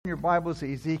Your Bibles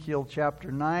to Ezekiel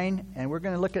chapter 9, and we're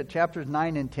going to look at chapters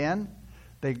 9 and 10.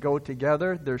 They go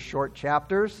together. They're short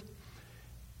chapters,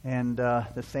 and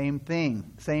the same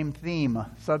theme,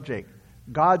 subject.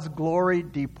 God's glory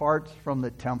departs from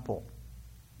the temple.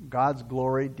 God's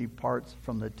glory departs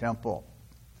from the temple.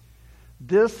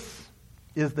 This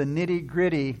is the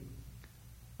nitty-gritty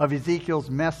of Ezekiel's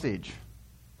message.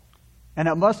 And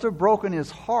it must have broken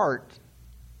his heart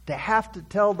to have to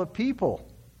tell the people.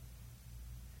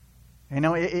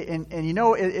 It's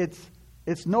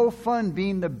no fun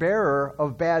being the bearer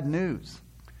of bad news.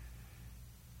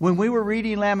 When we were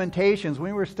reading Lamentations,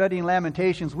 when we were studying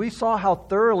Lamentations, we saw how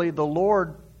thoroughly the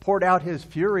Lord poured out His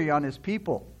fury on His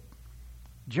people.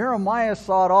 Jeremiah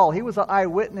saw it all. He was an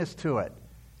eyewitness to it.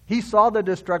 He saw the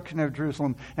destruction of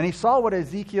Jerusalem, and he saw what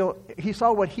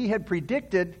he had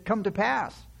predicted come to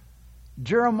pass.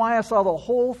 Jeremiah saw the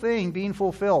whole thing being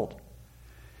fulfilled.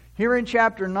 Here in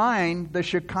chapter 9, the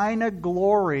Shekinah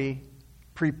glory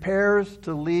prepares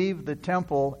to leave the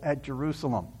temple at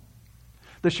Jerusalem.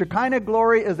 The Shekinah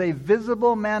glory is a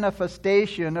visible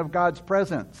manifestation of God's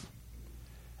presence.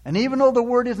 And even though the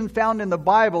word isn't found in the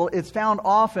Bible, it's found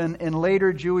often in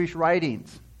later Jewish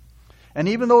writings. And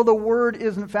even though the word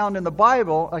isn't found in the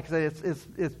Bible, like I say,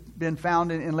 it's been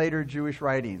found in later Jewish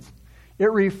writings.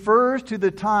 It refers to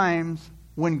the times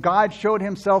when God showed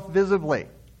Himself visibly,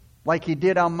 like He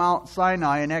did on Mount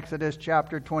Sinai in Exodus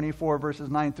chapter 24,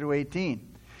 verses 9 through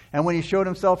 18. And when He showed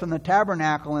Himself in the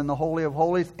tabernacle, in the Holy of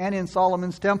Holies, and in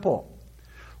Solomon's temple.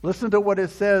 Listen to what it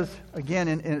says again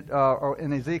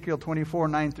in Ezekiel 24,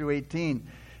 9 through 18.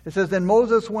 It says, "Then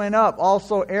Moses went up,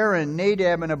 also Aaron,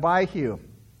 Nadab, and Abihu,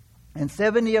 and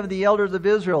 70 of the elders of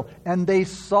Israel, and they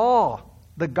saw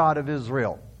the God of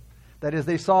Israel." That is,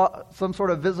 they saw some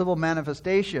sort of visible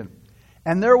manifestation.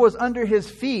 "And there was under His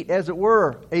feet, as it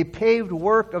were, a paved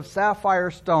work of sapphire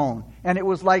stone, and it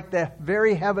was like the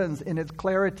very heavens in its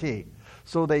clarity.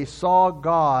 So they saw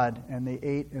God, and they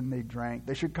ate and they drank."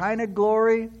 The Shekinah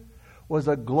glory was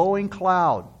a glowing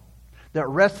cloud that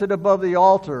rested above the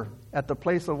altar at the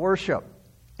place of worship,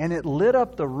 and it lit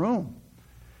up the room.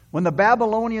 When the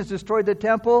Babylonians destroyed the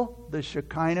temple, the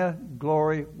Shekinah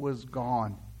glory was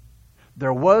gone.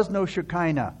 There was no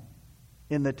Shekinah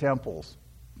in the temples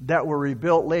that were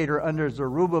rebuilt later under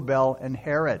Zerubbabel and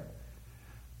Herod.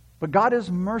 But God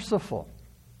is merciful.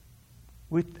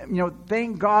 We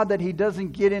thank God that He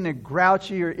doesn't get in a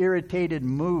grouchy or irritated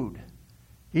mood.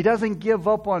 He doesn't give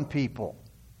up on people.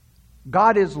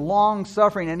 God is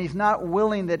long-suffering, and He's not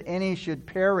willing that any should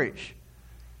perish.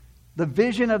 The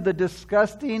vision of the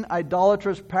disgusting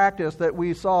idolatrous practice that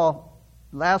we saw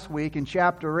last week in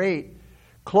chapter 8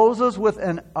 closes with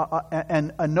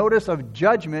a notice of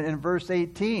judgment in verse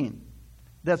 18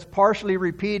 that's partially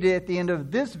repeated at the end of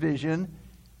this vision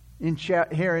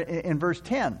here in verse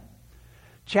 10.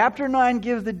 Chapter 9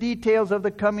 gives the details of the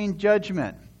coming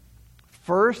judgment.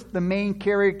 First, the main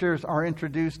characters are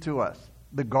introduced to us.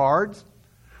 The guards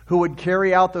who would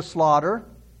carry out the slaughter,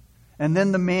 and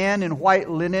then the man in white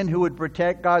linen who would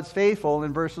protect God's faithful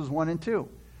in verses 1 and 2.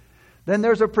 Then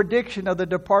there's a prediction of the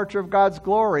departure of God's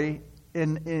glory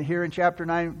here in chapter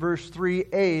 9, verse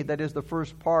 3a, that is the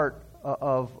first part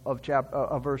of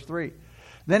verse 3.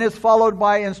 Then it's followed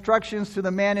by instructions to the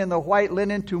man in the white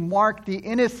linen to mark the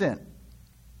innocent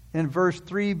in verse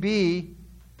 3b,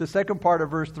 the second part of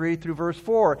verse 3 through verse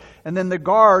 4. And then the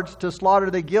guards to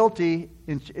slaughter the guilty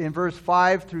in verse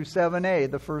 5 through 7a,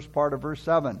 the first part of verse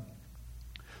 7.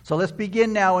 So let's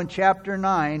begin now in chapter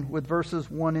 9 with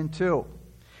verses 1 and 2.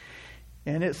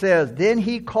 And it says, "Then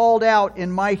he called out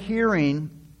in my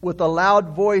hearing with a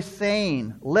loud voice,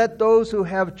 saying, 'Let those who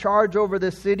have charge over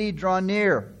the city draw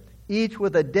near, each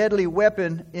with a deadly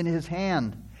weapon in his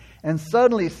hand.' And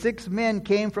suddenly 6 men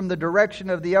came from the direction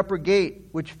of the upper gate,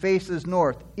 which faces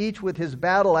north, each with his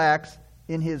battle axe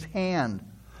in his hand.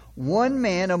 One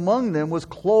man among them was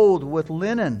clothed with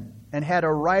linen and had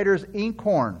a writer's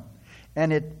inkhorn,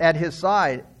 and at his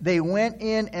side. They went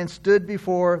in and stood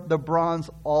before the bronze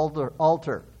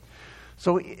altar."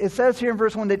 So it says here in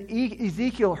verse 1 that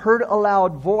Ezekiel heard a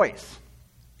loud voice.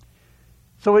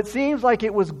 So it seems like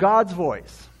it was God's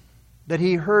voice that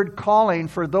he heard calling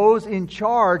for those in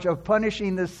charge of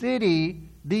punishing the city,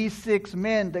 these 6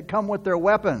 men that come with their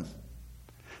weapons.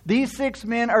 These 6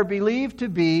 men are believed to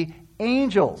be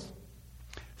angels.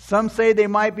 Some say they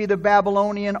might be the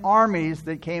Babylonian armies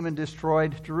that came and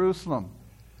destroyed Jerusalem.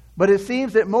 But it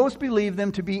seems that most believe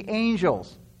them to be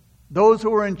angels, those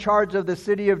who were in charge of the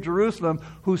city of Jerusalem,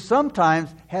 who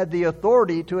sometimes had the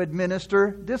authority to administer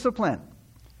discipline.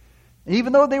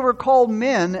 Even though they were called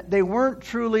men, they weren't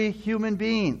truly human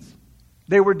beings.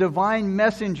 They were divine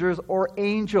messengers or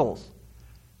angels.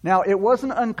 Now, it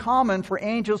wasn't uncommon for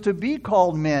angels to be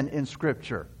called men in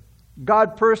Scripture.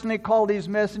 God personally called these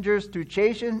messengers to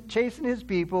chasten his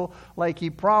people like he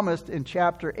promised in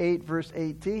chapter 8, verse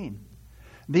 18.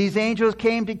 These angels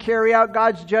came to carry out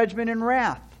God's judgment and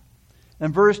wrath.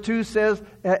 And verse 2 says,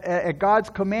 at God's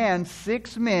command,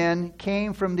 6 men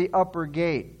came from the upper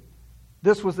gate.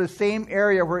 This was the same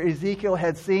area where Ezekiel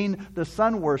had seen the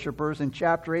sun worshippers in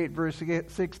chapter 8, verse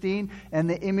 16, and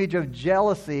the image of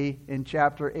jealousy in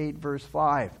chapter 8, verse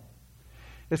 5.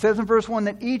 It says in verse 1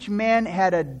 that each man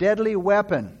had a deadly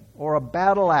weapon, or a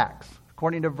battle axe,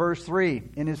 according to verse 3,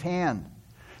 in his hand.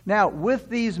 Now, with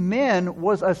these men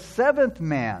was a 7th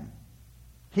man.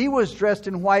 He was dressed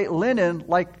in white linen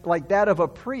like that of a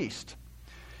priest.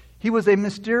 He was a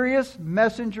mysterious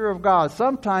messenger of God.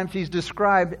 Sometimes he's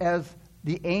described as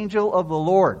the angel of the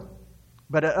Lord,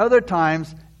 but at other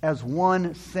times as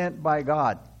one sent by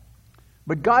God.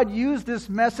 But God used this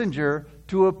messenger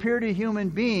to appear to human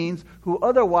beings who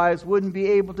otherwise wouldn't be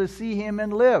able to see him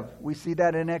and live. We see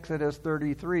that in Exodus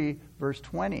 33, verse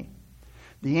 20.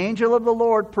 The angel of the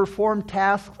Lord performed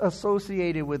tasks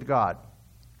associated with God.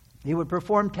 He would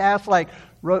perform tasks like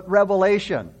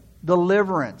revelation,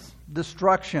 deliverance,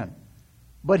 destruction.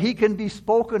 But he can be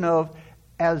spoken of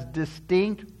as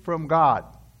distinct from God.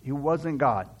 He wasn't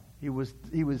God. He was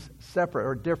separate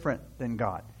or different than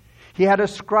God. He had a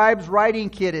scribe's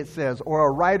writing kit, it says, or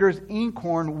a writer's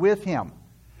inkhorn with him.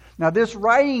 Now, this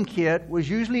writing kit was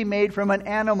usually made from an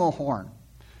animal horn.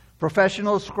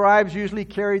 Professional scribes usually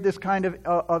carried this kind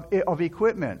of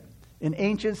equipment. In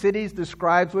ancient cities, the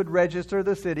scribes would register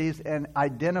the cities and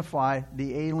identify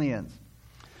the aliens.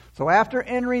 So after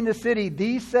entering the city,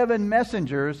 these 7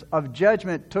 messengers of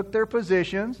judgment took their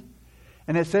positions.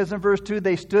 And it says in verse 2,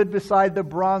 they stood beside the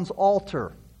bronze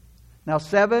altar. Now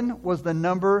 7 was the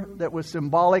number that was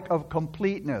symbolic of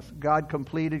completeness. God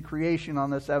completed creation on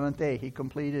the 7th day. He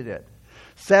completed it.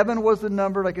 7 was the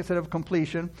number, like I said, of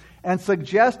completion, and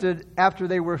suggested after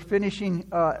they were finishing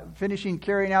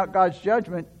carrying out God's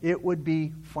judgment, it would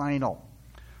be final.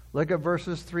 Look at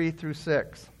verses 3 through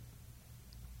 6.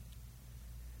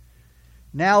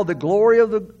 Now the glory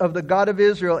of the God of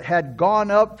Israel had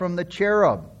gone up from the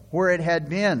cherub, where it had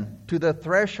been, to the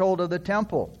threshold of the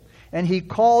temple. And he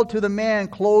called to the man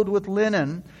clothed with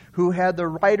linen, who had the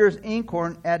writer's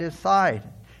inkhorn at his side.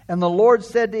 And the Lord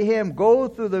said to him, go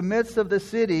through the midst of the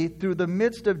city, through the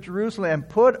midst of Jerusalem, and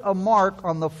put a mark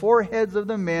on the foreheads of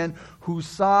the men who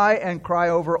sigh and cry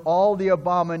over all the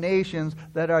abominations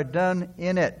that are done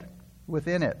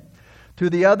within it. To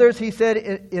the others he said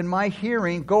in my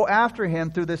hearing, go after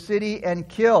him through the city and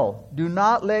kill. Do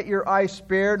not let your eye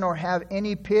spare, nor have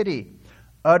any pity.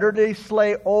 Utterly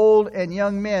slay old and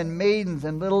young men, maidens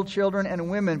and little children and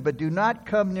women, but do not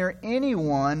come near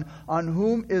anyone on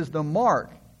whom is the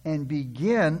mark, and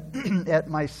begin at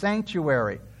my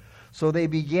sanctuary. So they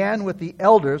began with the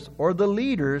elders, or the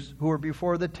leaders, who were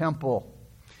before the temple.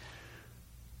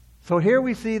 So here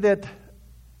we see that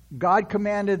God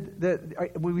commanded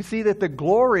that we see that the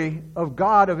glory of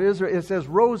God of Israel, it says,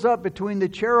 rose up between the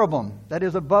cherubim, that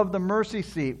is above the mercy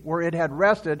seat where it had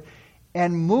rested,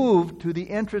 and moved to the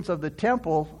entrance of the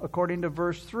temple, according to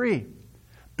verse 3.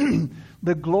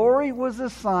 The glory was a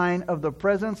sign of the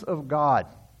presence of God.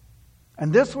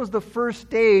 And this was the first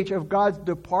stage of God's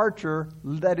departure,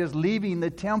 that is, leaving the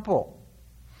temple.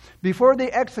 Before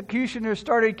the executioners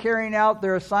started carrying out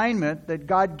their assignment that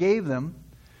God gave them,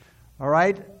 all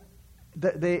right,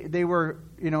 they were,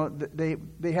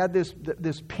 they had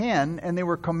this pen, and they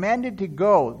were commanded to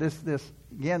go.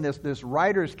 This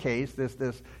writer's case,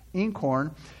 this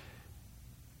inkhorn.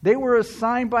 They were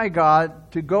assigned by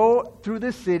God to go through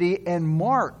the city and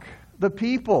mark the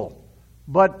people.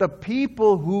 But the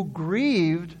people who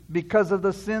grieved because of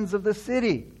the sins of the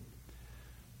city.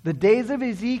 The days of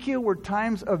Ezekiel were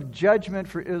times of judgment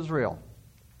for Israel.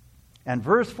 And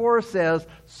verse 4 says,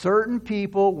 certain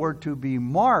people were to be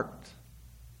marked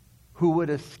who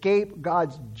would escape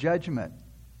God's judgment.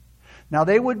 Now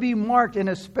they would be marked in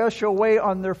a special way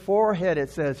on their forehead,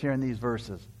 it says here in these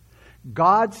verses.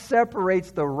 God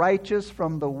separates the righteous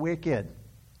from the wicked.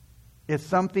 It's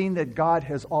something that God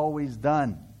has always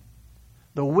done.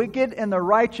 The wicked and the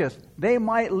righteous, they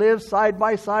might live side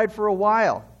by side for a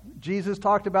while. Jesus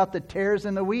talked about the tares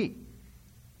and the wheat,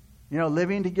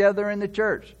 living together in the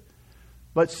church.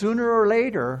 But sooner or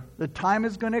later, the time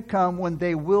is going to come when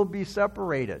they will be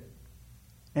separated.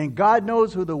 And God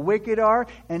knows who the wicked are,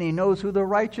 and He knows who the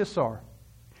righteous are.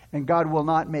 And God will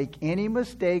not make any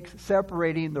mistakes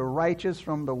separating the righteous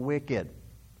from the wicked.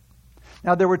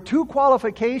 Now, there were 2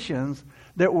 qualifications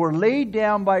that were laid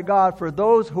down by God for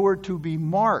those who were to be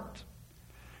marked.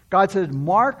 God says,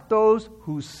 mark those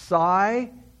who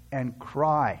sigh and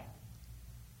cry.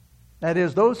 That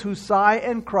is, those who sigh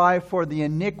and cry for the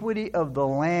iniquity of the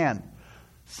land.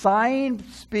 Sighing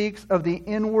speaks of the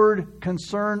inward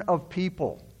concern of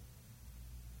people.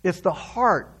 It's the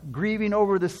heart grieving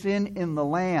over the sin in the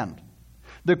land.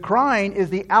 The crying is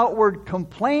the outward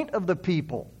complaint of the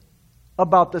people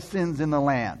about the sins in the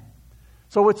land.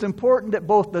 So it's important that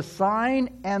both the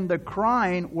sighing and the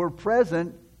crying were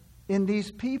present in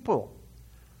these people.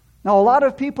 Now, a lot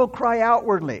of people cry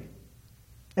outwardly,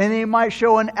 and they might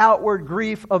show an outward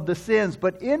grief of the sins,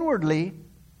 but inwardly,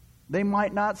 they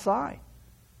might not sigh.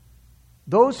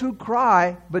 Those who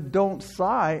cry but don't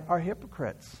sigh are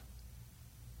hypocrites.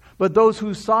 But those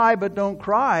who sigh but don't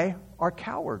cry are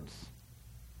cowards.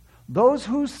 Those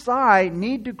who sigh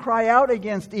need to cry out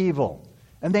against evil,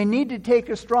 and they need to take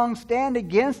a strong stand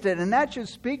against it, and that should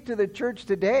speak to the church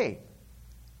today.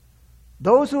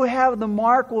 Those who have the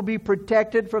mark will be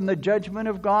protected from the judgment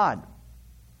of God.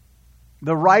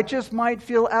 The righteous might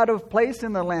feel out of place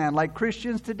in the land, like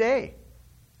Christians today.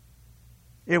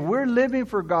 If we're living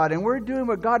for God and we're doing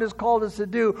what God has called us to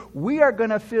do, we are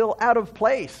going to feel out of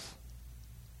place.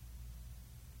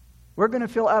 We're going to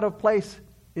feel out of place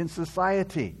in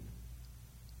society,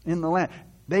 in the land.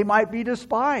 They might be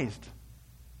despised,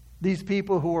 these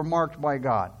people who are marked by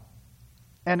God.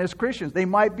 And as Christians, they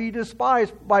might be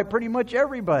despised by pretty much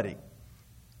everybody.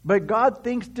 But God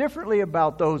thinks differently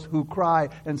about those who cry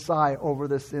and sigh over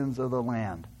the sins of the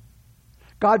land.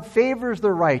 God favors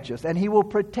the righteous, and He will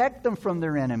protect them from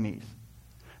their enemies.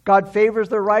 God favors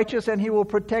the righteous, and He will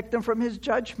protect them from His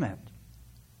judgment.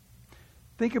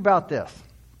 Think about this.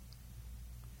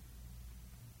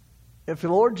 If the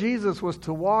Lord Jesus was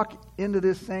to walk into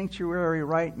this sanctuary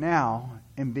right now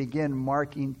and begin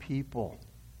marking people,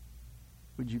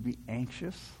 would you be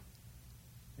anxious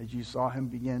as you saw Him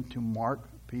begin to mark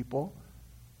people,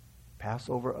 pass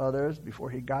over others before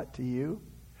He got to you?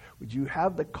 Would you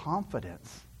have the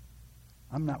confidence?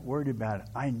 I'm not worried about it.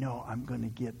 I know I'm going to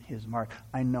get His mark.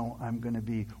 I know I'm going to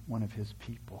be one of His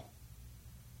people.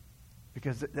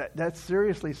 Because that's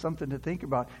seriously something to think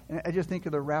about. And I just think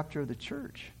of the rapture of the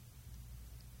church.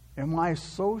 Am I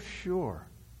so sure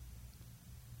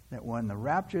that when the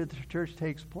rapture of the church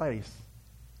takes place,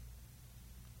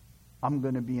 I'm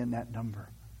going to be in that number?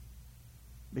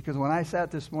 Because when I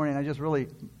sat this morning, I just really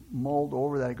mulled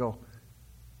over that.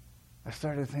 I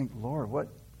started to think, Lord, what,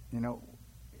 my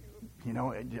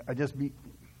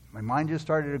mind just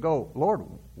started to go, Lord,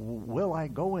 will I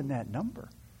go in that number?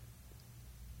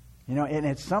 And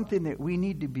it's something that we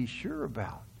need to be sure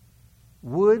about.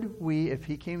 Would we, if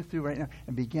He came through right now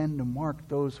and began to mark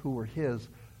those who were His,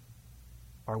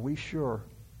 are we sure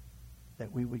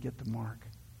that we would get the mark?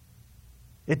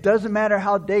 It doesn't matter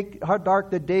how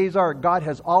dark the days are. God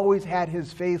has always had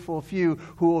His faithful few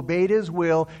who obeyed His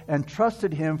will and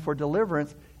trusted Him for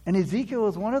deliverance. And Ezekiel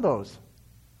is one of those.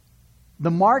 The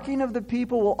marking of the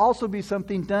people will also be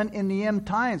something done in the end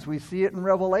times. We see it in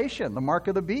Revelation, the mark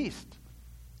of the beast.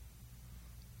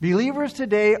 Believers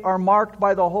today are marked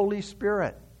by the Holy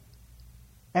Spirit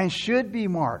and should be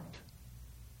marked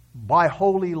by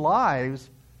holy lives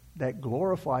that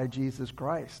glorify Jesus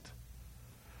Christ.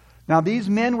 Now, these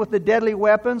men with the deadly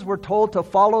weapons were told to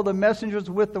follow the messengers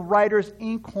with the writer's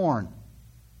inkhorn.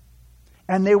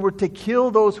 And they were to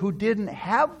kill those who didn't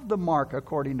have the mark,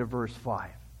 according to verse 5.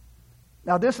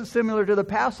 Now, this is similar to the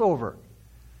Passover.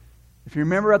 If you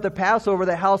remember at the Passover,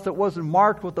 the house that wasn't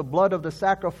marked with the blood of the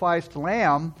sacrificed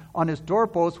lamb on its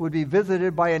doorpost would be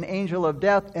visited by an angel of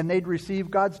death, and they'd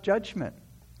receive God's judgment.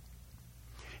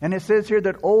 And it says here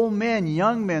that old men,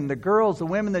 young men, the girls, the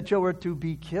women, the children were to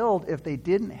be killed if they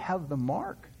didn't have the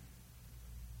mark.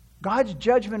 God's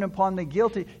judgment upon the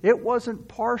guilty, it wasn't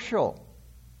partial.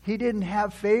 He didn't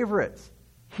have favorites.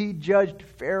 He judged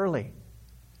fairly.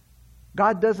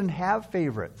 God doesn't have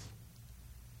favorites.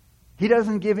 He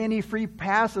doesn't give any free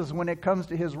passes when it comes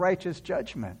to His righteous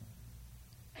judgment.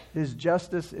 His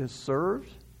justice is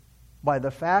served by the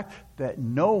fact that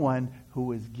no one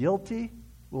who is guilty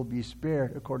will be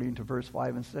spared, according to verse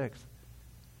 5 and 6.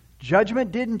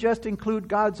 Judgment didn't just include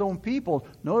God's own people.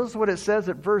 Notice what it says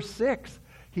at verse 6.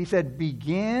 He said,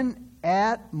 begin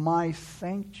at my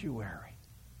sanctuary.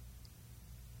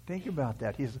 Think about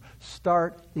that. He says,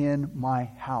 start in my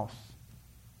house.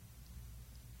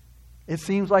 It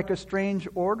seems like a strange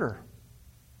order.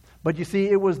 But you see,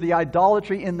 it was the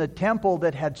idolatry in the temple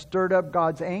that had stirred up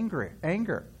God's anger.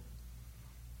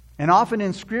 And often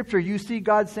in Scripture, you see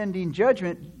God sending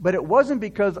judgment, but it wasn't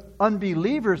because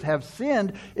unbelievers have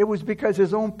sinned. It was because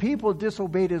His own people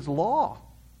disobeyed His law.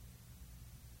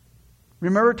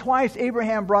 Remember, twice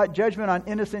Abraham brought judgment on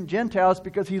innocent Gentiles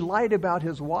because he lied about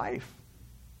his wife.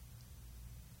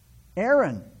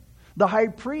 Aaron, the high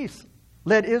priest,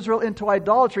 led Israel into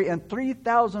idolatry, and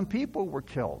 3,000 people were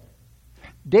killed.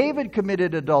 David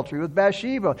committed adultery with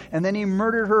Bathsheba, and then he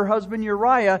murdered her husband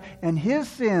Uriah, and his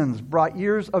sins brought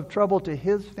years of trouble to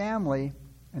his family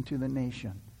and to the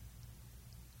nation.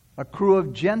 A crew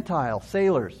of Gentile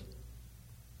sailors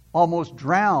almost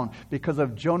drowned because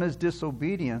of Jonah's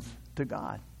disobedience to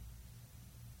God.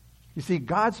 You see,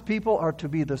 God's people are to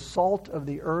be the salt of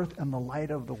the earth and the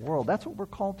light of the world. That's what we're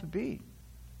called to be.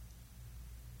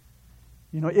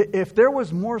 You know, if there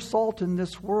was more salt in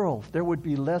this world, there would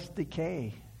be less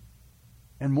decay.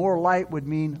 And more light would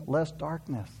mean less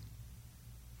darkness.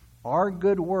 Our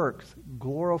good works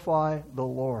glorify the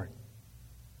Lord.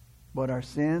 But our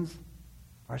sins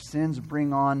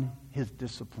bring on His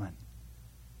discipline.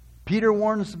 Peter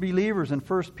warns believers in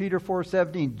 1 Peter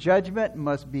 4:17, judgment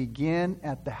must begin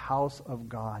at the house of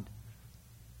God.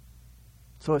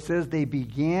 So it says they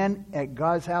began at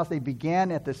God's house. They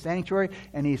began at the sanctuary.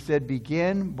 And he said,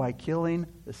 begin by killing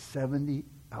the 70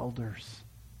 elders.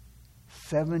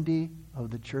 70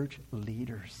 of the church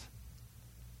leaders.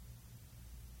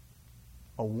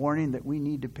 A warning that we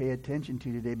need to pay attention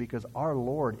to today because our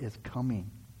Lord is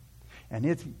coming. And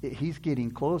He's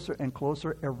getting closer and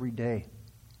closer every day.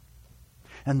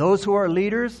 And those who are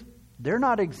leaders, they're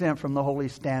not exempt from the holy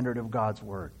standard of God's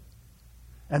Word.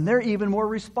 And they're even more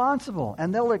responsible.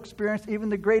 And they'll experience even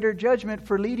the greater judgment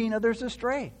for leading others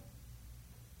astray.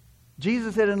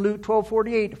 Jesus said in Luke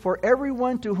 12:48, for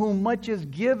everyone to whom much is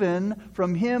given,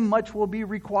 from him much will be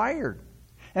required.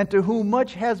 And to whom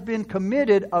much has been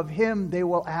committed, of him they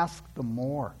will ask the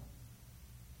more.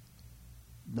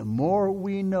 The more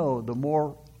we know, the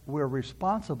more we're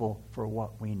responsible for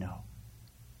what we know.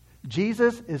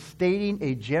 Jesus is stating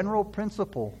a general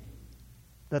principle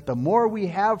that the more we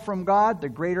have from God, the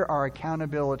greater our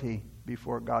accountability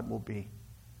before God will be.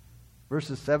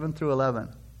 Verses 7 through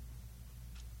 11.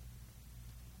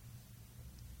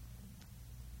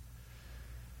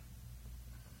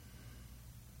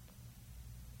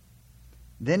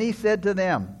 Then he said to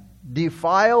them,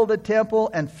 defile the temple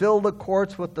and fill the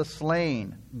courts with the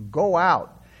slain. Go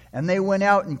out. And they went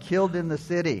out and killed in the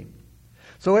city.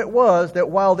 So it was that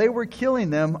while they were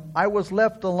killing them, I was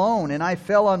left alone, and I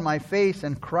fell on my face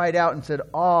and cried out and said,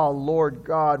 Ah, Lord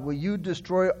God, will you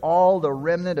destroy all the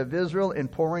remnant of Israel in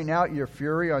pouring out your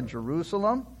fury on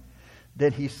Jerusalem?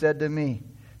 Then he said to me,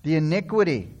 the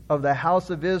iniquity of the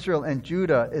house of Israel and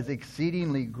Judah is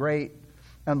exceedingly great,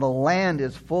 and the land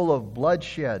is full of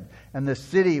bloodshed, and the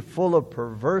city full of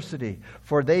perversity.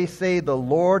 For they say the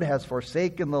Lord has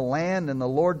forsaken the land, and the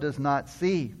Lord does not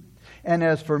see. And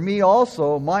as for me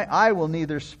also, my eye will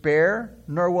neither spare,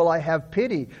 nor will I have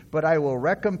pity, but I will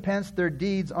recompense their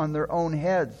deeds on their own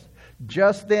heads.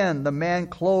 Just then the man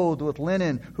clothed with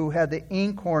linen, who had the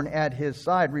inkhorn at his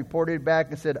side, reported back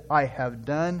and said, I have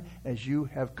done as you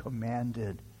have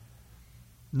commanded.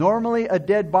 Normally, a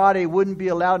dead body wouldn't be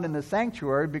allowed in the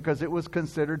sanctuary because it was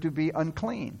considered to be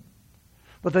unclean.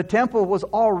 But the temple was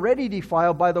already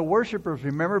defiled by the worshipers.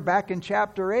 Remember back in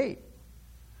chapter 8.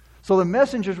 So the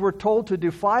messengers were told to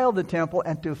defile the temple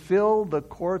and to fill the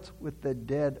courts with the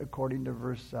dead, according to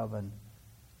verse 7.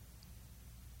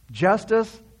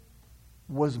 Justice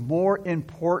was more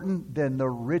important than the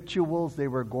rituals they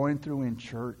were going through in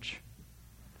church.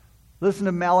 Listen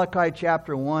to Malachi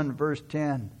chapter 1, verse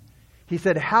 10. He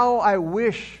said, how I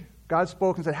wish, God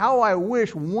spoke and said, how I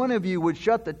wish one of you would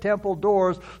shut the temple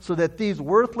doors so that these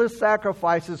worthless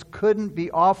sacrifices couldn't be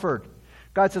offered.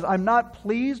 God says, I'm not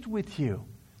pleased with you,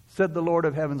 said the Lord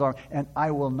of heaven's army, and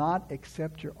I will not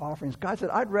accept your offerings. God said,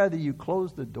 I'd rather you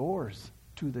close the doors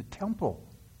to the temple.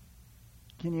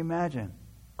 Can you imagine?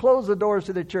 Close the doors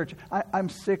to the church. I'm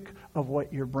sick of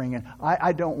what you're bringing.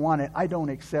 I don't want it. I don't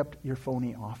accept your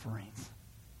phony offerings.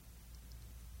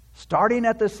 Starting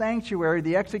at the sanctuary,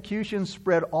 the execution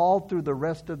spread all through the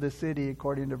rest of the city,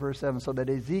 according to verse 7, so that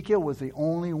Ezekiel was the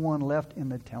only one left in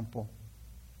the temple.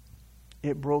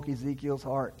 It broke Ezekiel's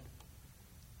heart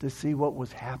to see what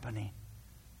was happening.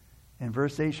 And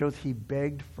verse 8 shows he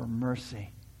begged for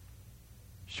mercy,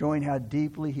 showing how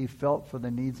deeply he felt for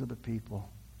the needs of the people.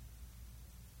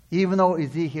 Even though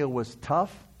Ezekiel was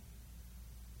tough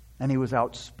and he was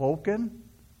outspoken,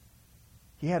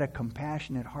 he had a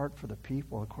compassionate heart for the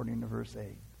people, according to verse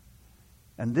 8.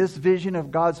 And this vision of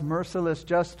God's merciless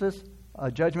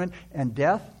judgment and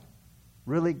death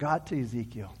really got to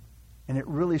Ezekiel. And it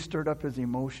really stirred up his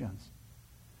emotions.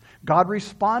 God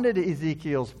responded to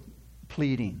Ezekiel's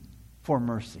pleading for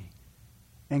mercy.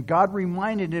 And God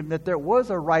reminded him that there was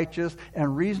a righteous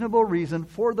and reasonable reason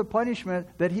for the punishment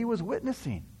that he was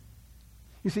witnessing.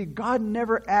 You see, God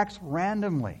never acts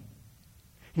randomly.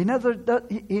 He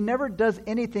never does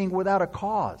anything without a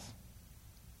cause.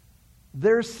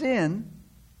 Their sin,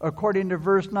 according to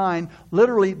verse 9,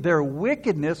 literally their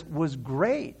wickedness was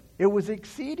great. It was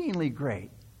exceedingly great.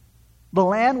 The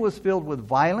land was filled with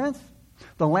violence.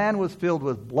 The land was filled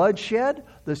with bloodshed.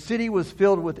 The city was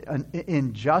filled with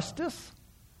injustice.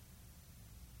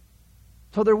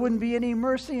 So there wouldn't be any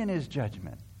mercy in his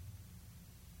judgment.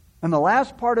 And the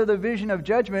last part of the vision of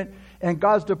judgment and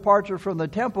God's departure from the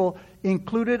temple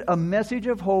included a message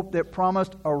of hope that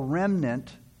promised a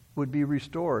remnant would be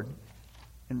restored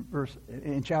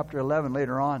in chapter 11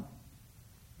 later on.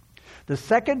 The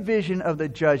second vision of the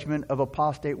judgment of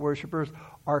apostate worshipers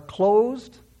are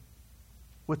closed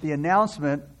with the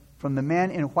announcement from the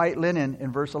man in white linen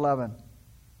in verse 11.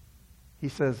 He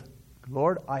says,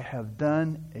 Lord, I have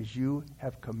done as you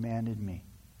have commanded me.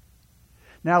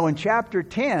 Now in chapter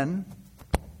 10,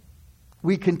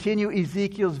 we continue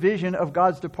Ezekiel's vision of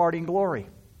God's departing glory.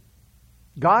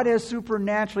 God has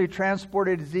supernaturally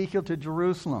transported Ezekiel to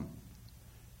Jerusalem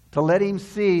to let him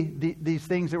see these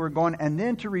things that were going, and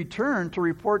then to return to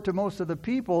report to most of the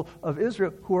people of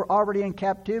Israel who are already in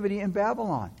captivity in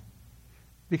Babylon.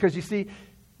 Because you see,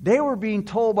 they were being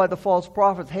told by the false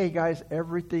prophets, hey guys,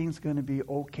 everything's going to be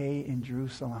okay in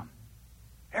Jerusalem.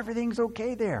 Everything's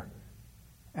okay there.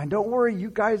 And don't worry, you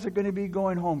guys are going to be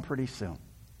going home pretty soon.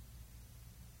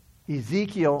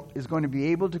 Ezekiel is going to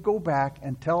be able to go back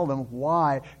and tell them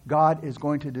why God is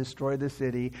going to destroy the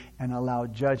city and allow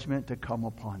judgment to come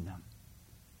upon them.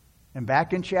 And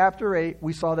back in chapter 8,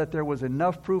 we saw that there was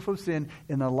enough proof of sin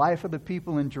in the life of the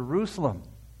people in Jerusalem.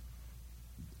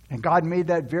 And God made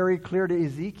that very clear to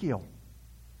Ezekiel.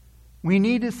 We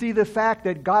need to see the fact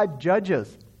that God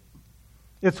judges.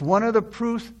 It's one of the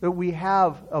proofs that we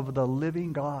have of the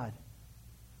living God.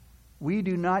 We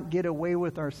do not get away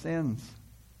with our sins.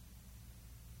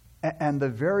 And the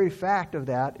very fact of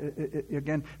that,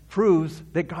 again, proves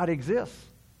that God exists.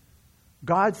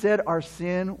 God said our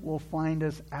sin will find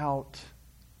us out.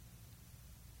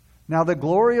 Now the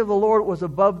glory of the Lord was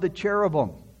above the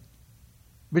cherubim,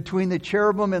 between the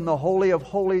cherubim and the Holy of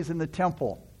Holies in the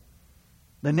temple.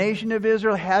 The nation of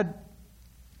Israel had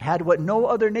what no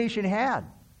other nation had.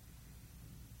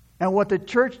 And what the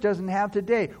church doesn't have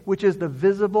today, which is the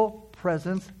visible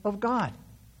presence of God.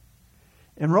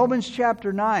 In Romans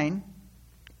chapter 9,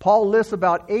 Paul lists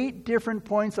about 8 different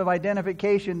points of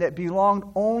identification that belonged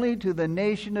only to the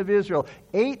nation of Israel.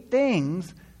 8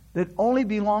 things that only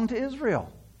belonged to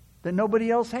Israel, that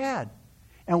nobody else had.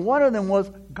 And one of them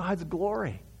was God's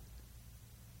glory.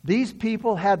 These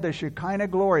people had the Shekinah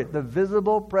glory, the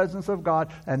visible presence of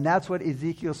God, and that's what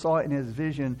Ezekiel saw in his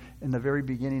vision in the very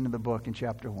beginning of the book in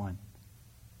chapter 1.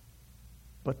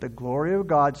 But the glory of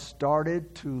God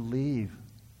started to leave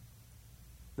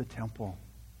the temple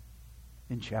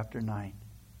in chapter 9.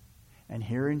 And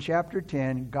here in chapter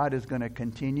 10, God is going to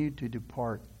continue to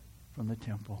depart from the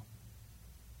temple.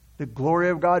 The glory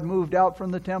of God moved out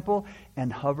from the temple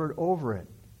and hovered over it.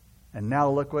 And now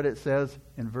look what it says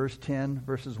in verse 10,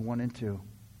 verses 1 and 2.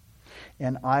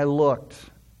 And I looked,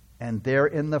 and there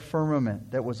in the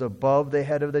firmament that was above the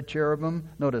head of the cherubim,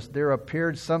 notice, there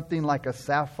appeared something like a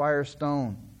sapphire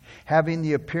stone, having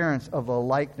the appearance of the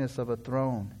likeness of a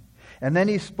throne. And then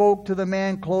he spoke to the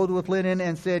man clothed with linen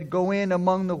and said, go in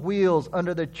among the wheels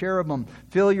under the cherubim.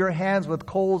 Fill your hands with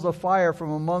coals of fire from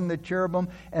among the cherubim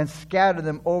and scatter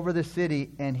them over the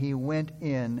city. And he went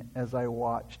in as I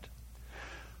watched.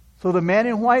 So the man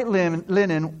in white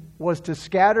linen was to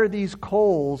scatter these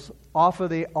coals off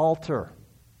of the altar.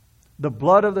 The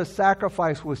blood of the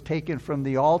sacrifice was taken from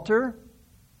the altar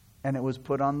and it was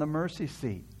put on the mercy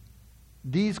seat.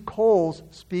 These coals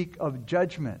speak of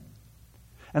judgment.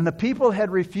 And the people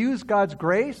had refused God's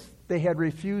grace. They had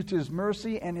refused His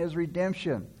mercy and His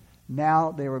redemption.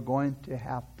 Now they were going to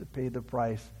have to pay the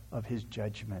price of His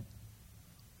judgment.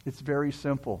 It's very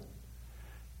simple.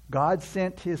 God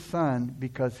sent His Son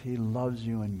because He loves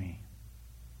you and me.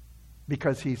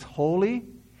 Because He's holy,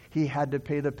 He had to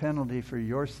pay the penalty for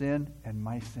your sin and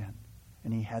my sin.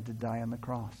 And He had to die on the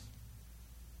cross.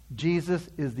 Jesus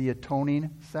is the atoning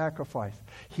sacrifice.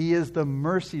 He is the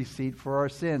mercy seat for our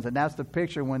sins. And that's the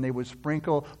picture when they would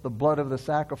sprinkle the blood of the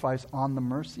sacrifice on the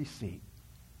mercy seat.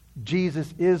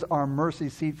 Jesus is our mercy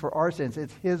seat for our sins.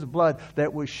 It's His blood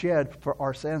that was shed for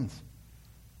our sins.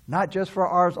 Not just for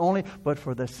ours only, but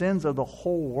for the sins of the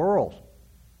whole world.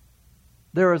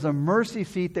 There is a mercy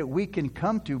seat that we can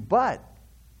come to, but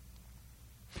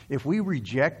if we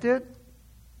reject it,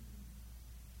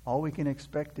 all we can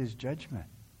expect is judgment.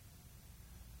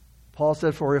 Paul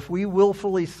said, for if we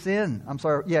sin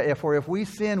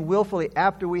willfully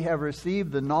after we have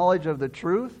received the knowledge of the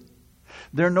truth,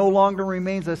 there no longer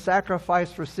remains a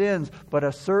sacrifice for sins, but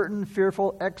a certain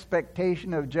fearful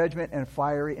expectation of judgment and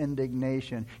fiery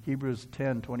indignation. Hebrews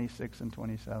 10, 26 and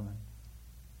 27.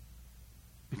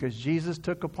 Because Jesus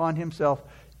took upon himself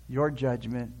your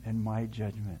judgment and my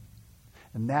judgment.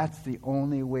 And that's the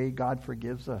only way God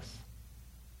forgives us.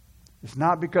 It's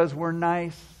not because we're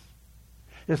nice.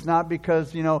 It's not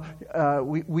because,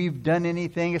 we've done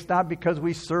anything. It's not because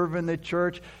we serve in the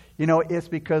church. It's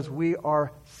because we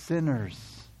are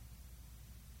sinners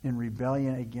in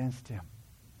rebellion against him.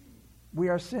 We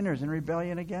are sinners in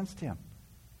rebellion against him.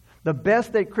 The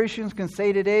best that Christians can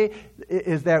say today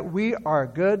is that we are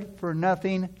good for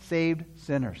nothing saved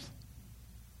sinners.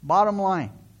 Bottom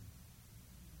line.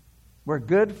 We're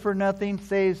good for nothing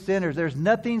saved sinners. There's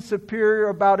nothing superior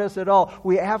about us at all.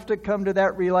 We have to come to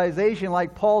that realization.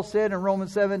 Like Paul said in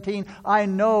Romans 17, I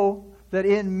know that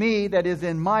in me, that is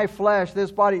in my flesh,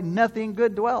 this body, nothing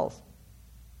good dwells.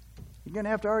 You're going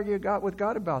to have to argue with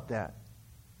God about that.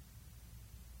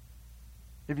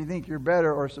 If you think you're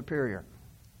better or superior.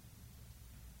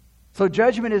 So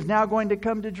judgment is now going to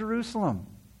come to Jerusalem.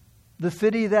 The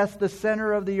city that's the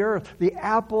center of the earth. The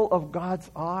apple of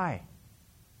God's eye.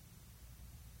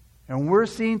 And we're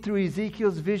seeing through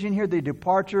Ezekiel's vision here the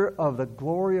departure of the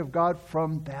glory of God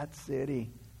from that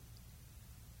city.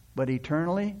 But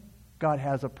eternally, God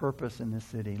has a purpose in this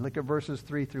city. Look at verses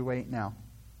 3 through 8 now.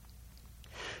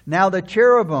 Now the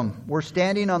cherubim were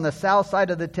standing on the south side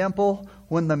of the temple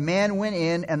when the man went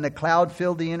in and the cloud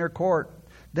filled the inner court.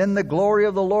 Then the glory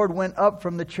of the Lord went up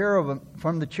from the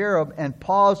cherub and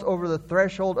paused over the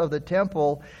threshold of the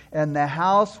temple, and the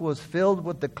house was filled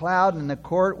with the cloud, and the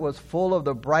court was full of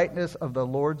the brightness of the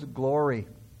Lord's glory.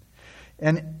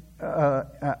 And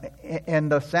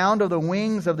the sound of the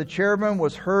wings of the cherubim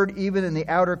was heard even in the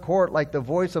outer court, like the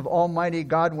voice of Almighty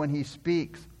God when he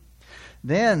speaks.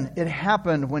 Then it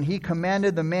happened when he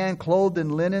commanded the man clothed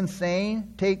in linen,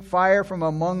 saying, take fire from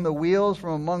among the wheels,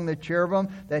 from among the cherubim,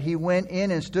 that he went in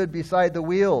and stood beside the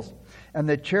wheels. And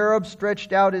the cherub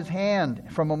stretched out his hand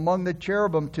from among the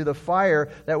cherubim to the fire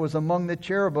that was among the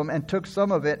cherubim, and took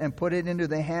some of it and put it into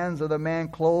the hands of the man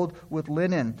clothed with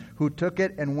linen, who took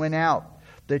it and went out.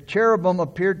 The cherubim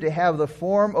appeared to have the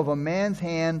form of a man's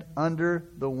hand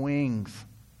under the wings.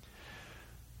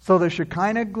 So the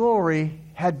Shekinah glory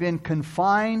had been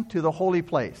confined to the holy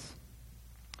place.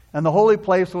 And the holy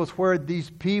place was where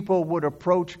these people would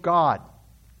approach God.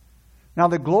 Now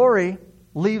the glory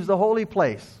leaves the holy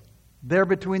place, there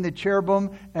between the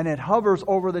cherubim, and it hovers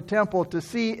over the temple to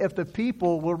see if the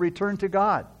people will return to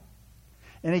God.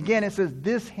 And again it says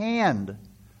this hand,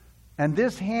 and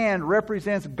this hand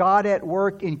represents God at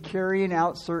work in carrying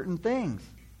out certain things.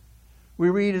 We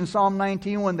read in Psalm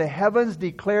 19, when the heavens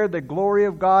declare the glory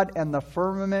of God and the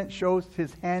firmament shows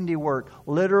his handiwork,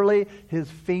 literally his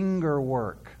finger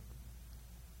work.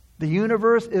 The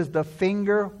universe is the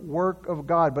finger work of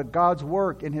God, but God's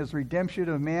work in his redemption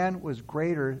of man was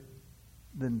greater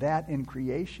than that in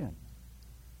creation.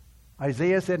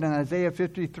 Isaiah said in Isaiah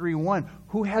 53:1,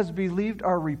 who has believed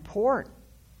our report?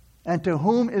 And to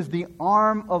whom is the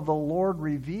arm of the Lord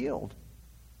revealed?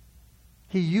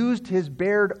 He used his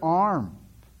bared arm.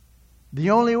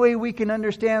 The only way we can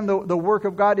understand the work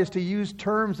of God is to use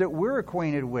terms that we're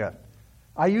acquainted with.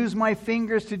 I use my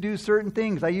fingers to do certain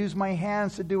things. I use my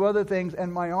hands to do other things,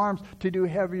 and my arms to do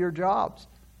heavier jobs.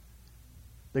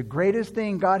 The greatest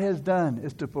thing God has done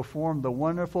is to perform the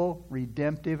wonderful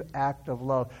redemptive act of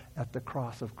love at the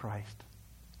cross of Christ.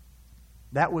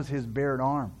 That was his bared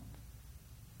arm.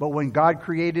 But when God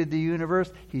created the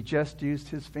universe, he just used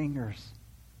his fingers.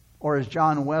 Or as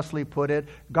John Wesley put it,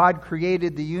 God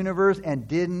created the universe and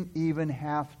didn't even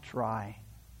half try.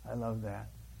 I love that.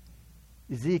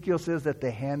 Ezekiel says that the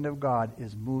hand of God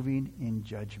is moving in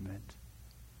judgment.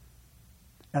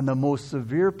 And the most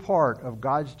severe part of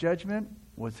God's judgment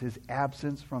was his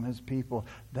absence from his people.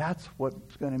 That's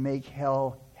what's going to make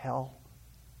hell hell.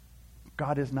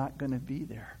 God is not going to be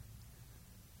there.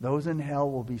 Those in hell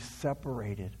will be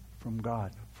separated from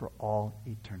God for all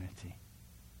eternity.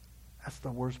 That's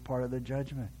the worst part of the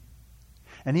judgment.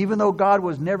 And even though God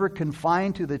was never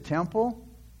confined to the temple,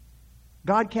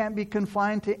 God can't be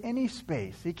confined to any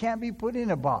space. He can't be put in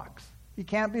a box. He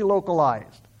can't be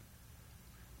localized.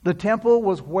 The temple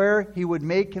was where he would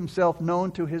make himself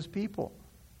known to his people.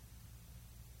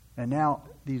 And now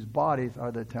these bodies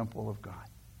are the temple of God.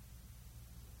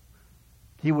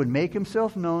 He would make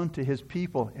himself known to his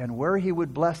people, and where he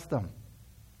would bless them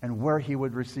and where he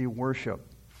would receive worship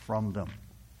from them.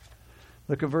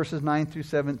 Look at verses 9 through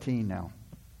 17 now.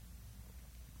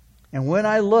 And when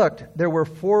I looked, there were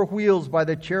 4 wheels by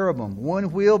the cherubim,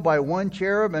 one wheel by one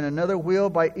cherub and another wheel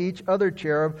by each other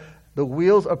cherub. The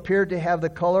wheels appeared to have the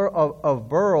color of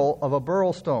a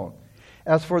beryl stone.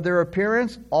 As for their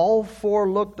appearance, all 4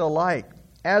 looked alike,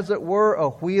 as it were a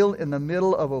wheel in the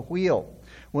middle of a wheel.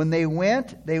 When they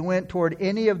went toward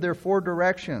any of their 4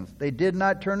 directions. They did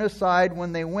not turn aside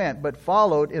when they went, but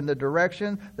followed in the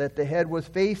direction that the head was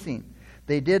facing.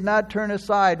 They did not turn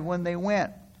aside when they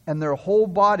went. And their whole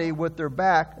body with their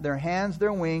back, their hands,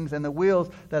 their wings, and the wheels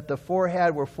that the 4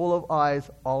 had were full of eyes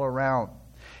all around.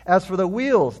 As for the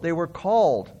wheels, they were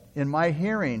called, in my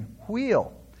hearing,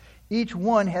 wheel. Each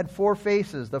one had 4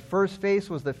 faces. The first face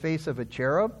was the face of a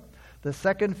cherub. The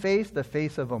second face, the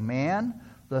face of a man.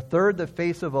 The third, the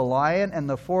face of a lion. And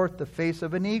the fourth, the face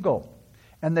of an eagle.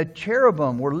 And the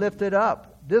cherubim were lifted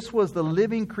up. This was the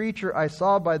living creature I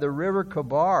saw by the river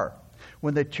Kabar.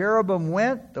 When the cherubim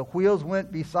went, the wheels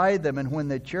went beside them. And when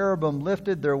the cherubim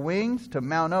lifted their wings to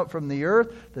mount up from the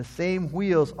earth, the same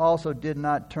wheels also did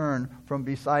not turn from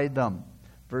beside them.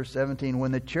 Verse 17,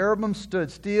 when the cherubim stood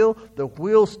still, the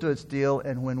wheels stood still.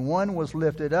 And when one was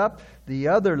lifted up, the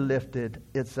other lifted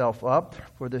itself up.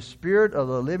 For the spirit of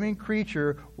the living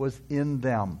creature was in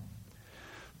them.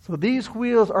 So these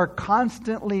wheels are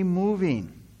constantly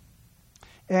moving.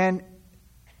 And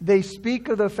they speak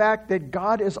of the fact that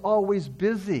God is always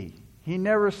busy. He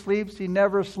never sleeps. He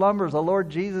never slumbers. The Lord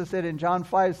Jesus said in John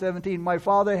 5:17, my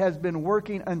Father has been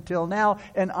working until now,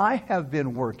 and I have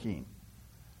been working.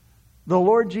 The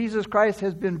Lord Jesus Christ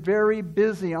has been very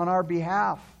busy on our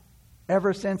behalf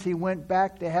ever since He went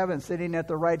back to heaven, sitting at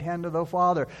the right hand of the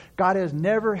Father. God has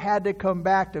never had to come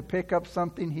back to pick up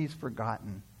something He's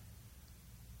forgotten.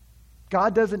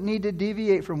 God doesn't need to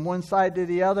deviate from one side to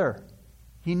the other.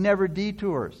 He never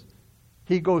detours.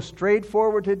 He goes straight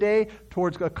forward today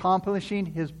towards accomplishing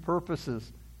His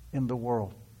purposes in the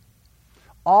world.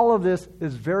 All of this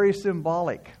is very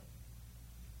symbolic.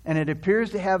 And it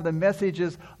appears to have the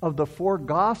messages of the 4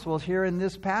 Gospels here in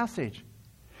this passage.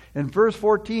 In verse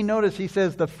 14, notice he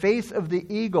says, the face of the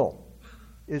eagle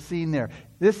is seen there.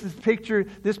 This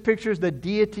pictures the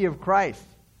deity of Christ,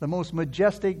 the most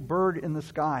majestic bird in the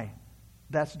sky.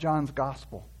 That's John's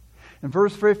Gospel. In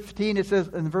verse 14 it says,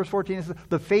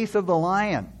 the face of the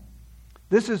lion.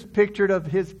 This is pictured of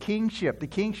His kingship, the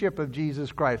kingship of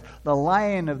Jesus Christ, the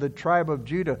Lion of the tribe of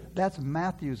Judah. That's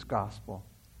Matthew's Gospel.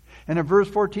 And in verse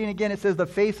 14 again it says, the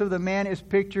face of the man is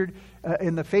pictured,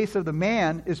 in the face of the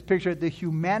man is pictured the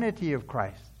humanity of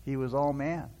Christ. He was all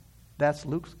man. That's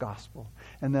Luke's Gospel.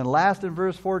 And then last in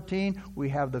verse 14 we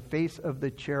have the face of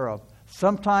the cherub.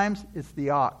 Sometimes it's the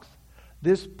ox.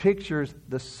 This pictures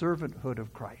the servanthood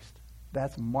of Christ.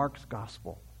 That's Mark's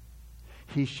Gospel.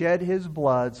 He shed His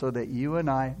blood so that you and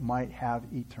I might have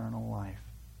eternal life.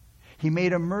 He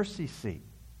made a mercy seat.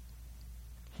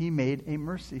 He made a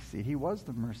mercy seat. He was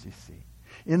the mercy seat.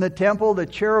 In the temple, the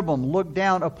cherubim looked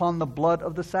down upon the blood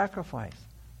of the sacrifice.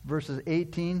 Verses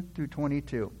 18 through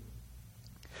 22.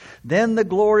 Then the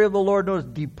glory of the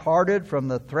Lord departed from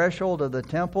the threshold of the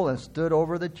temple and stood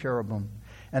over the cherubim.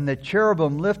 And the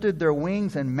cherubim lifted their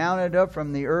wings and mounted up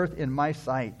from the earth in my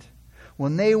sight.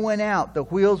 When they went out, the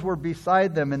wheels were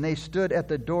beside them, and they stood at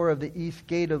the door of the east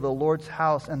gate of the Lord's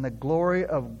house, and the glory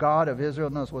of God of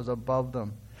Israel was above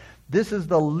them. This is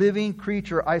the living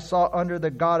creature I saw under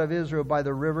the God of Israel by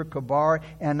the river Kabar,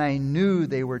 and I knew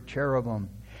they were cherubim.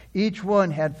 Each one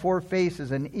had 4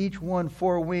 faces, and each one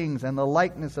 4 wings, and the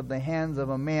likeness of the hands of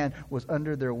a man was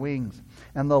under their wings.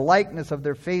 And the likeness of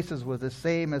their faces was the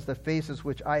same as the faces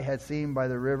which I had seen by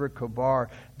the river Kabar,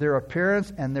 their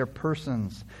appearance and their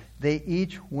persons. They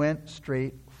each went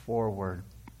straight forward.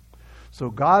 So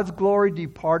God's glory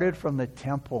departed from the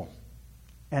temple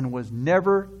and was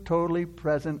never totally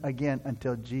present again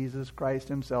until Jesus Christ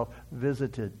Himself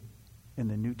visited in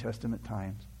the New Testament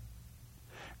times.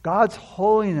 God's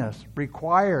holiness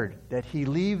required that He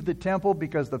leave the temple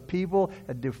because the people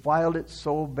had defiled it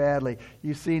so badly.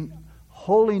 You've seen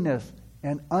holiness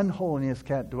and unholiness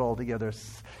can't dwell together.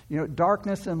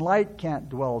 Darkness and light can't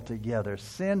dwell together.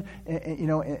 Sin,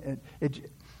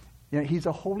 He's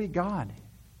a holy God.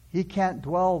 He can't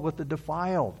dwell with the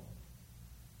defiled.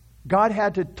 God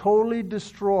had to totally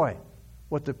destroy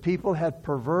what the people had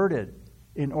perverted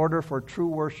in order for true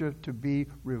worship to be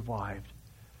revived.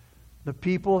 The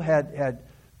people had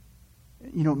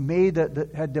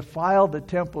defiled the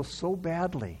temple so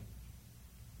badly.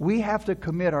 We have to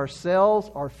commit ourselves,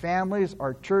 our families,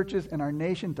 our churches, and our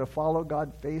nation to follow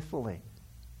God faithfully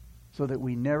so that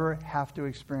we never have to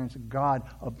experience God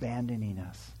abandoning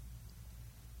us.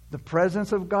 The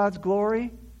presence of God's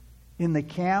glory in the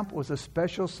camp was a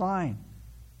special sign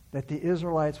that the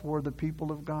Israelites were the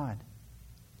people of God.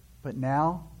 But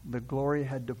now the glory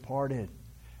had departed,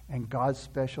 and God's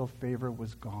special favor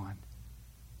was gone.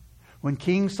 When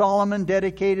King Solomon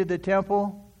dedicated the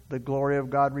temple, the glory of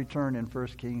God returned in 1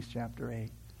 Kings chapter 8.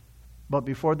 But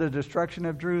before the destruction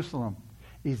of Jerusalem,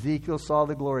 Ezekiel saw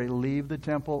the glory leave the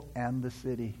temple and the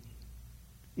city.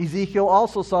 Ezekiel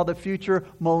also saw the future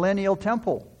millennial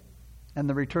temple and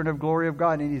the return of glory of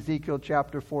God in Ezekiel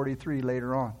chapter 43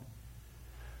 later on.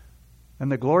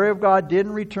 And the glory of God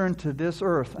didn't return to this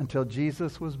earth until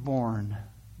Jesus was born,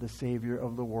 the Savior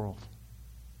of the world.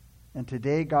 And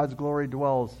today God's glory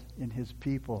dwells in His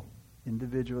people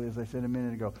individually, as I said a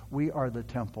minute ago. We are the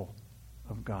temple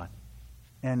of God,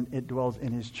 and it dwells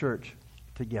in His church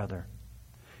together.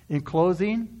 In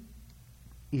closing,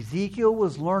 Ezekiel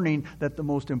was learning that the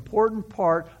most important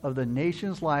part of the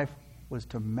nation's life was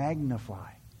to magnify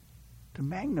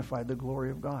the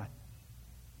glory of God.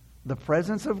 The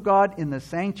presence of God in the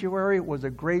sanctuary was a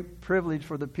great privilege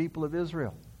for the people of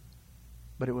Israel,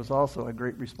 but it was also a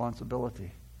great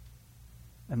responsibility.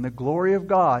 And the glory of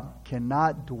God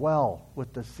cannot dwell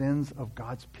with the sins of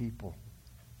God's people.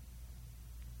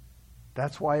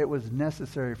 That's why it was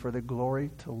necessary for the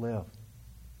glory to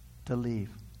leave.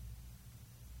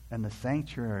 And the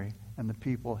sanctuary and the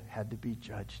people had to be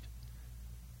judged.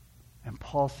 And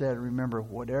Paul said, remember,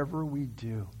 whatever we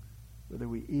do, whether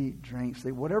we eat, drink,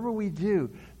 sleep, whatever we do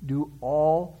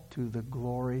all to the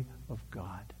glory of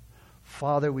God.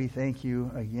 Father, we thank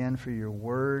you again for your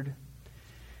word.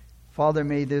 Father,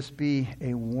 may this be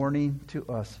a warning to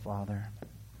us, Father.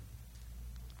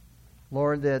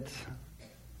 Lord, that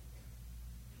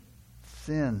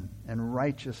sin and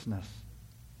righteousness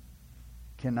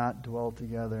cannot dwell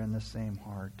together in the same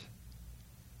heart.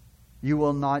 You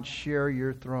will not share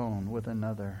your throne with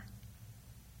another.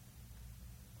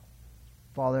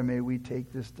 Father, may we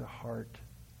take this to heart.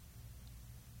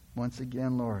 Once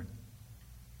again, Lord,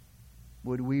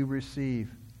 would we receive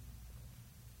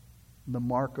the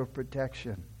mark of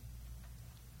protection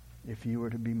if you were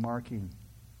to be marking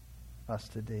us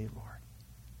today, Lord?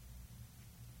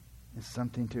 It's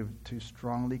something to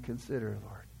strongly consider,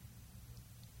 Lord.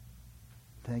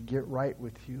 To get right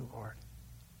with you, Lord.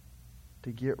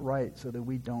 To get right so that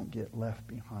we don't get left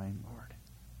behind, Lord.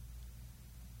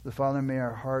 So, Father, may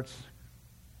our hearts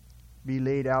be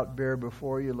laid out bare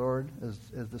before you, Lord.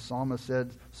 As the psalmist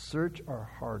said, search our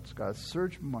hearts, God.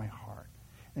 Search my heart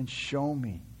and show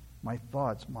me my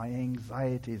thoughts, my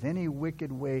anxieties, any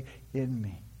wicked way in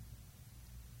me.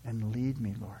 And lead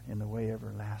me, Lord, in the way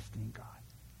everlasting, God.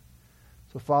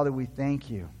 So, Father, we thank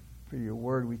you for your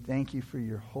word. We thank you for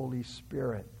your Holy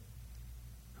Spirit,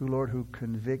 who, Lord, who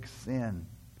convicts sin,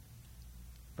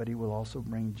 but he will also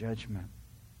bring judgment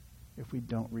if we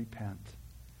don't repent.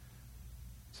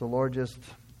 So, Lord, just,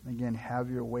 again, have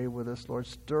your way with us, Lord.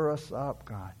 Stir us up,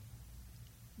 God.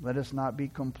 Let us not be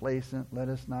complacent. Let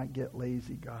us not get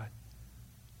lazy, God.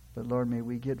 But, Lord, may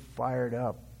we get fired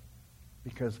up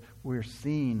because we're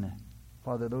seeing,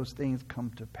 Father, those things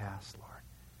come to pass, Lord.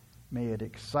 May it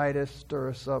excite us,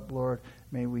 stir us up, Lord.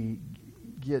 May we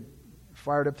get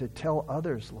fired up to tell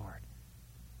others, Lord,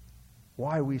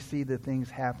 why we see the things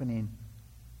happening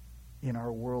in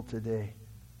our world today.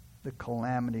 The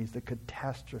calamities, the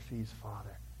catastrophes,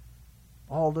 Father.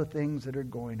 All the things that are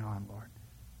going on, Lord.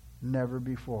 Never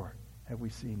before have we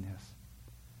seen this.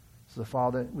 So,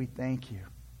 Father, we thank you.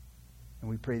 And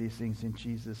we pray these things in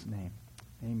Jesus' name.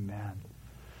 Amen.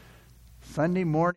 Sunday morning.